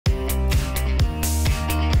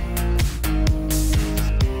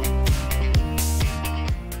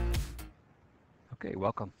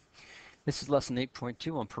welcome. This is lesson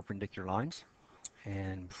 8.2 on perpendicular lines.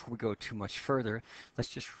 And before we go too much further, let's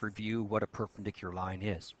just review what a perpendicular line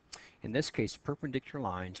is. In this case, perpendicular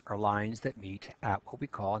lines are lines that meet at what we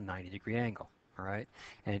call a 90-degree angle. All right,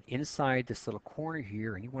 and inside this little corner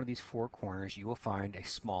here, any one of these four corners, you will find a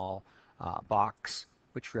small box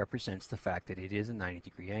which represents the fact that it is a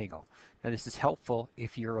 90-degree angle. Now this is helpful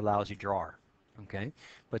if you're a lousy drawer. Okay,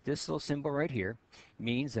 but this little symbol right here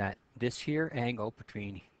means that this here angle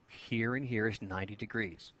between here and here is 90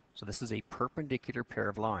 degrees. So this is a perpendicular pair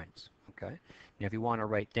of lines. Okay, now if you want to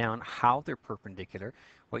write down how they're perpendicular,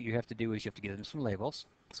 what you have to do is you have to give them some labels.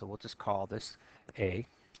 So we'll just call this A,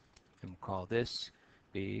 and we'll call this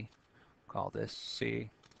B, call this C,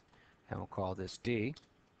 and we'll call this D.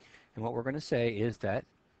 And what we're going to say is that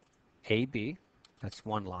AB, that's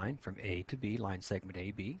one line from A to B, line segment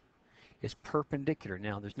AB, is perpendicular.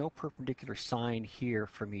 Now there's no perpendicular sign here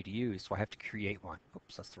for me to use, so I have to create one.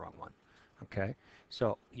 Oops, that's the wrong one. Okay,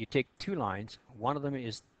 so you take two lines, one of them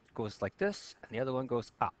goes like this, and the other one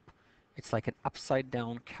goes up. It's like an upside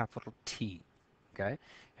down capital T. Okay,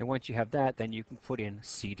 and once you have that, then you can put in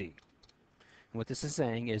CD. And what this is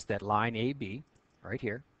saying is that line AB, right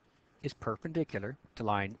here, is perpendicular to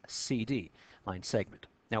line CD, line segment.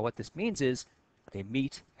 Now what this means is they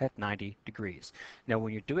meet at 90 degrees. Now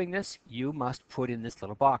when you're doing this, you must put in this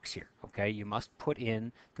little box here, okay? You must put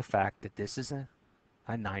in the fact that this is a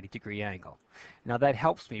 90-degree angle. Now that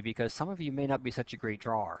helps me because some of you may not be such a great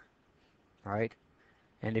drawer, all right?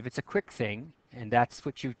 And if it's a quick thing, and that's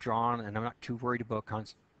what you've drawn, and I'm not too worried about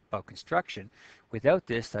construction, without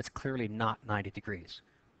this, that's clearly not 90 degrees.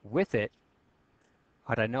 With it,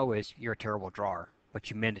 what I know is you're a terrible drawer, but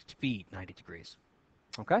you meant it to be 90 degrees.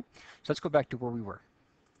 Okay, so let's go back to where we were.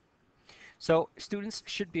 So students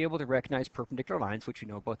should be able to recognize perpendicular lines, which you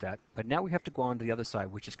know about that, but now we have to go on to the other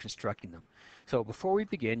side, which is constructing them. So before we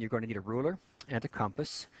begin, you're going to need a ruler and a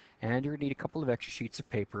compass, and you're going to need a couple of extra sheets of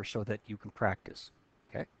paper so that you can practice.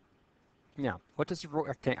 Okay, now what does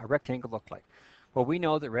a rectangle look like? Well, we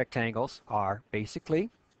know that rectangles are basically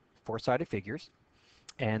four-sided figures,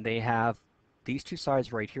 and they have these two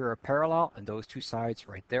sides right here are parallel, and those two sides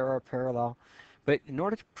right there are parallel. But in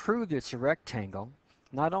order to prove that it's a rectangle,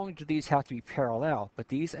 not only do these have to be parallel, but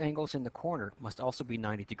these angles in the corner must also be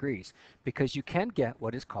 90 degrees, because you can get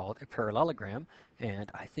what is called a parallelogram,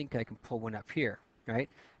 and I think I can pull one up here, right?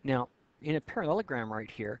 Now, in a parallelogram right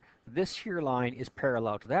here, this here line is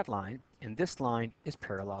parallel to that line, and this line is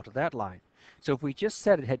parallel to that line. So if we just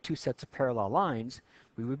said it had two sets of parallel lines,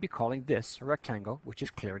 we would be calling this a rectangle, which is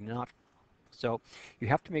clearly not. So you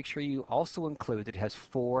have to make sure you also include that it has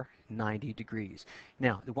 490 degrees.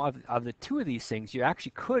 Now, of the two of these things, you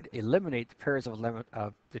actually could eliminate the pairs of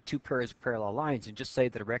the two pairs of parallel lines and just say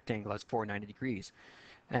that a rectangle has 490 degrees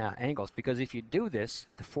angles. Because if you do this,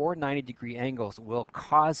 the 490 degree angles will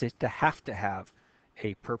cause it to have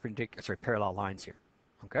a parallel lines here.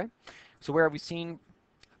 Okay. So where have we seen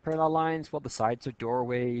parallel lines? Well, the sides of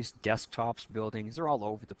doorways, desktops, buildings, they're all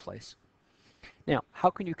over the place. Now,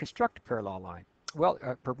 how can you construct a parallel line? Well,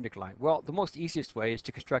 a perpendicular line. Well, the most easiest way is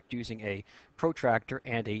to construct using a protractor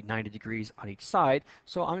and a 90 degrees on each side.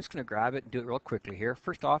 So I'm just going to grab it and do it real quickly here.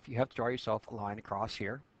 First off, you have to draw yourself a line across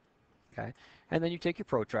here. Okay, and then you take your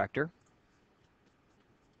protractor.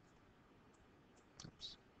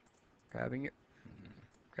 Oops.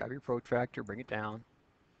 Grab your protractor, bring it down.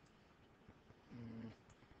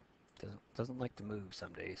 Doesn't like to move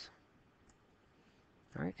some days.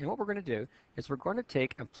 All right, and what we're going to do is we're going to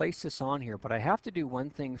take and place this on here, but I have to do one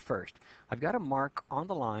thing first. I've got to mark on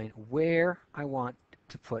the line where I want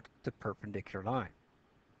to put the perpendicular line.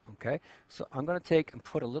 Okay, so I'm going to take and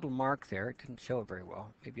put a little mark there. It didn't show it very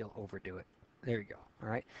well. Maybe I'll overdo it. There you go. All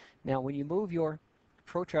right, now when you move your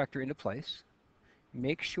protractor into place,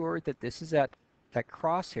 make sure that this is at that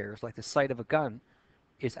crosshairs, like the sight of a gun,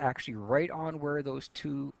 is actually right on where those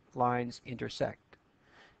two lines intersect.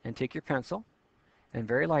 And take your pencil, and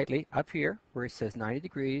very lightly up here where it says 90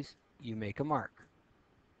 degrees, you make a mark.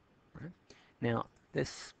 Right? Now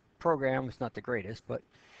this program is not the greatest, but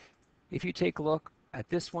if you take a look at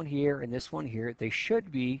this one here and this one here, they should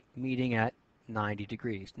be meeting at 90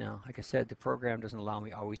 degrees. Now, like I said, the program doesn't allow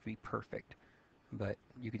me always to be perfect, but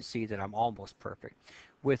you can see that I'm almost perfect.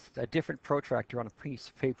 With a different protractor on a piece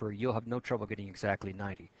of paper, you'll have no trouble getting exactly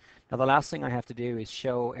 90. Now the last thing I have to do is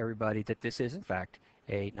show everybody that this is in fact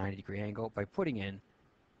a 90-degree angle by putting in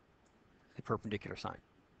the perpendicular sign.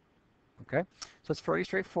 Okay, so it's fairly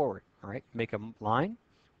straightforward. All right, make a line,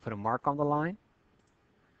 put a mark on the line,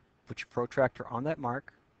 put your protractor on that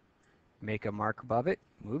mark, make a mark above it,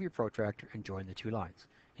 move your protractor, and join the two lines.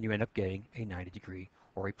 And you end up getting a 90-degree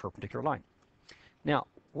or a perpendicular line. Now,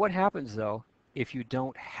 what happens though if you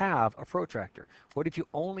don't have a protractor? What if you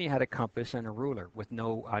only had a compass and a ruler with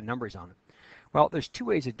no numbers on it? Well, there's two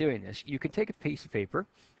ways of doing this. You could take a piece of paper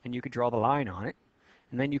and you could draw the line on it,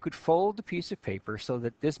 and then you could fold the piece of paper so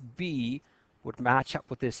that this B would match up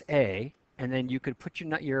with this A, and then you could put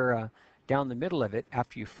your down the middle of it.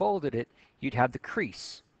 After you folded it, you'd have the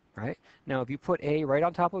crease, right? Now, if you put A right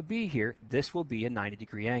on top of B here, this will be a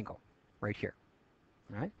 90-degree angle right here,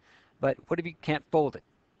 right? But what if you can't fold it?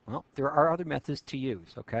 Well, there are other methods to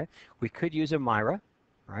use, okay? We could use a Mira,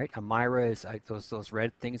 right? A Mira is those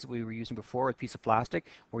red things that we were using before, a piece of plastic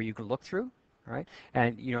where you can look through, right?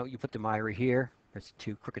 And you put the Mira here, there's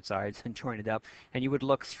two crooked sides and join it up, and you would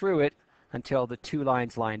look through it until the two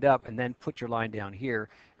lines lined up, and then put your line down here,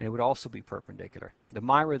 and it would also be perpendicular. The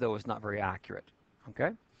Mira, though, is not very accurate,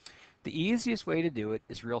 okay? The easiest way to do it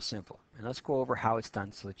is real simple, and let's go over how it's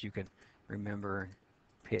done so that you can remember and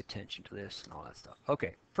pay attention to this and all that stuff.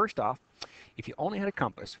 Okay, first off, if you only had a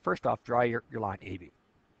compass, first off, draw your line AB.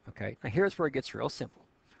 Okay, now here's where it gets real simple.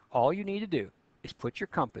 All you need to do is put your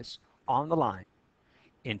compass on the line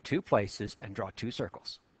in two places and draw two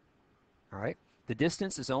circles. All right, the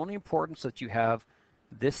distance is only important so that you have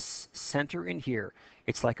this center in here.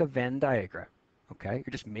 It's like a Venn diagram. Okay,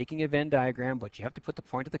 you're just making a Venn diagram, but you have to put the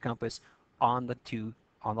point of the compass on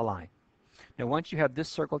the line. Now, once you have this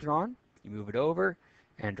circle drawn, you move it over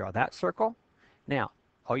and draw that circle. Now,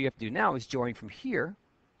 all you have to do now is join from here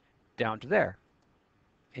down to there,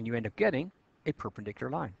 and you end up getting a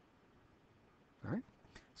perpendicular line. All right.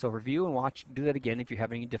 So review and watch, do that again if you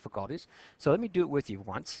have any difficulties. So let me do it with you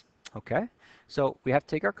once. Okay. So we have to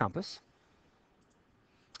take our compass,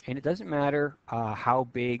 and it doesn't matter how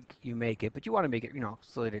big you make it, but you want to make it,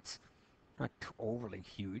 so that it's not overly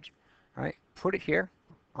huge. All right. Put it here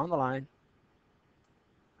on the line.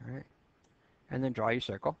 All right. And then draw your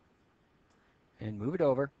circle and move it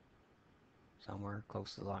over somewhere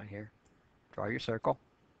close to the line here. Draw your circle,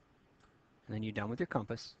 and then you're done with your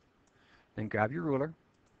compass. Then grab your ruler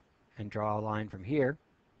and draw a line from here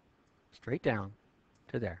straight down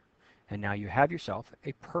to there. And now you have yourself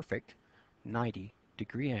a perfect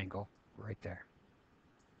 90-degree angle right there.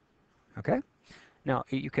 Okay? Now,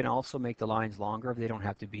 you can also make the lines longer. They don't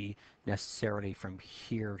have to be necessarily from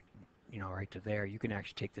here, right to there. You can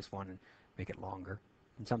actually take this one and make it longer.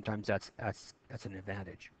 And sometimes that's an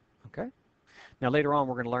advantage. Okay? Now later on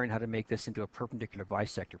we're going to learn how to make this into a perpendicular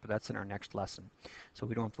bisector, but that's in our next lesson. So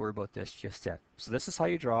we don't have to worry about this just yet. So this is how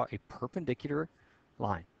you draw a perpendicular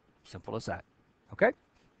line. Simple as that. Okay?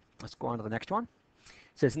 Let's go on to the next one.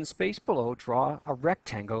 It says in the space below, draw a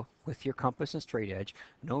rectangle with your compass and straight edge.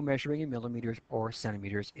 No measuring in millimeters or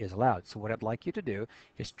centimeters is allowed. So what I'd like you to do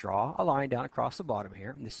is draw a line down across the bottom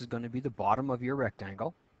here. And this is going to be the bottom of your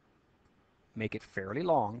rectangle. Make it fairly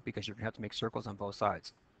long because you're going to have to make circles on both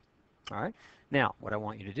sides. All right. Now, what I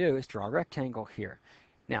want you to do is draw a rectangle here.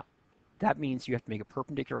 Now, that means you have to make a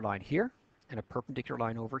perpendicular line here and a perpendicular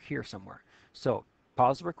line over here somewhere. So,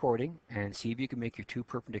 pause the recording and see if you can make your two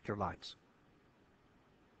perpendicular lines.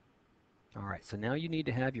 All right. So now you need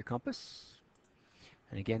to have your compass.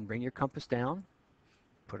 And again, bring your compass down.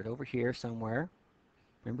 Put it over here somewhere.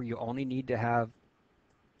 Remember, you only need to have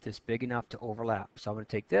this big enough to overlap. So I'm going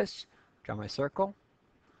to take this, draw my circle.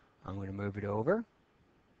 I'm going to move it over.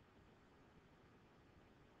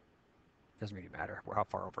 Doesn't really matter how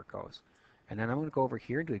far over it goes. And then I'm going to go over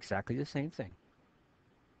here and do exactly the same thing.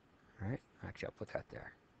 All right, actually I'll put that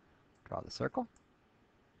there. Draw the circle.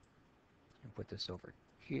 And put this over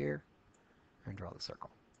here and draw the circle.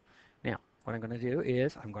 Now, what I'm going to do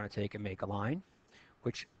is I'm going to take and make a line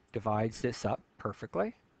which divides this up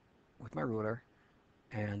perfectly with my ruler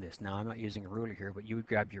and this. Now I'm not using a ruler here, but you would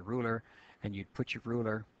grab your ruler and you'd put your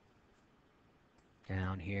ruler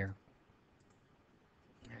down here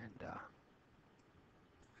and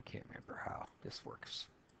I can't remember how this works.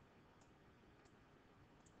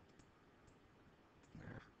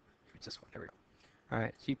 It's this one. There we go. All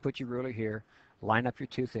right, so you put your ruler here, line up your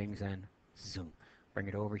two things, and zoom. Bring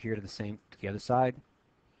it over here to the other side.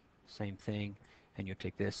 Same thing, and you'll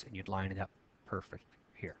take this and you'd line it up perfect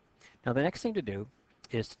here. Now the next thing to do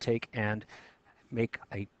is to take and make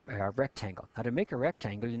a rectangle. Now to make a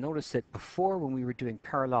rectangle, you notice that before when we were doing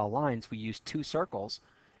parallel lines, we used two circles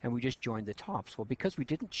and we just joined the tops. Well, because we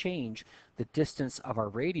didn't change the distance of our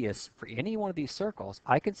radius for any one of these circles,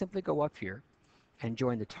 I can simply go up here and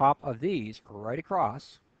join the top of these right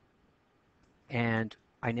across, and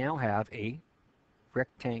I now have a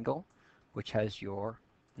rectangle which has your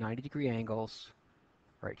 90-degree angles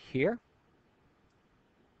right here.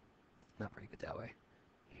 Not very good that way.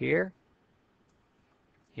 Here,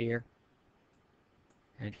 here,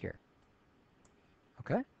 and here.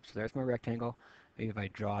 Okay, so there's my rectangle. Maybe if I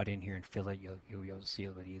draw it in here and fill it, you'll be able to see it a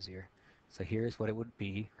little bit easier. So here's what it would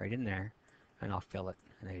be right in there, and I'll fill it,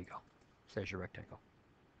 and there you go. So there's your rectangle.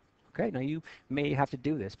 Okay, now you may have to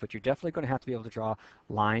do this, but you're definitely going to have to be able to draw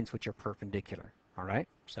lines which are perpendicular. All right,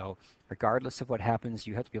 so regardless of what happens,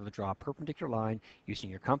 you have to be able to draw a perpendicular line using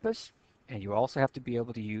your compass, and you also have to be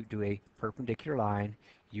able to do a perpendicular line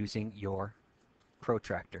using your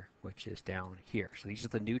protractor, which is down here. So these are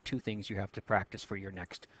the new two things you have to practice for your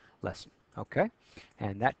next lesson. Okay,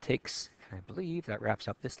 and that takes, I believe, that wraps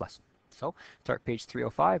up this lesson. So start page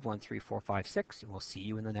 305, 1, 3, 4, 5, 6, and we'll see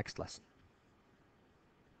you in the next lesson.